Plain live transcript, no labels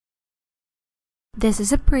This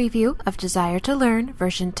is a preview of Desire2Learn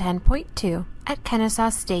version 10.2 at Kennesaw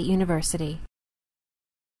State University.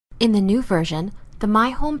 In the new version, the My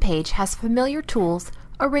Home page has familiar tools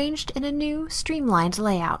arranged in a new streamlined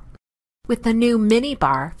layout, with the new mini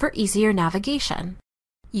bar for easier navigation.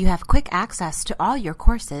 You have quick access to all your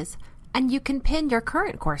courses, and you can pin your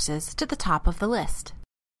current courses to the top of the list.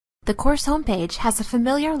 The course homepage has a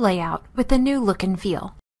familiar layout with a new look and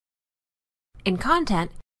feel. In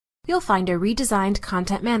Content, you'll find a redesigned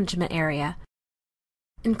content management area,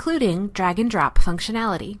 including drag-and-drop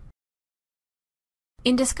functionality.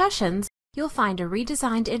 In Discussions, you'll find a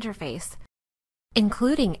redesigned interface,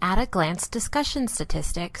 including at-a-glance discussion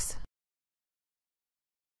statistics,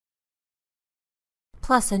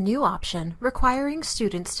 plus a new option requiring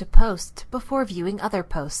students to post before viewing other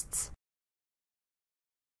posts.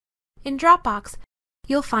 In Dropbox,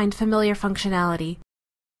 you'll find familiar functionality,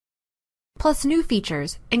 plus new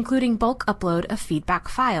features, including bulk upload of feedback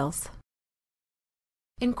files.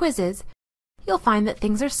 In Quizzes, you'll find that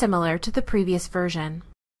things are similar to the previous version.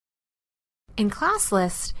 In Class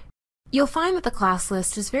List, you'll find that the class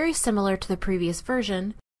list is very similar to the previous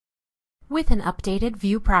version, with an updated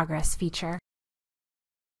View Progress feature.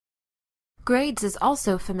 Grades is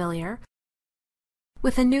also familiar,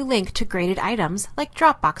 with a new link to graded items like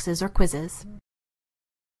Dropboxes or quizzes.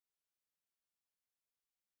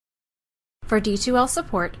 For D2L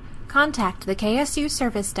support, contact the KSU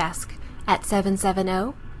Service Desk at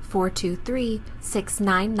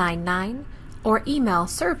 770-423-6999 or email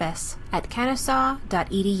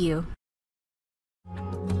service@kennesaw.edu.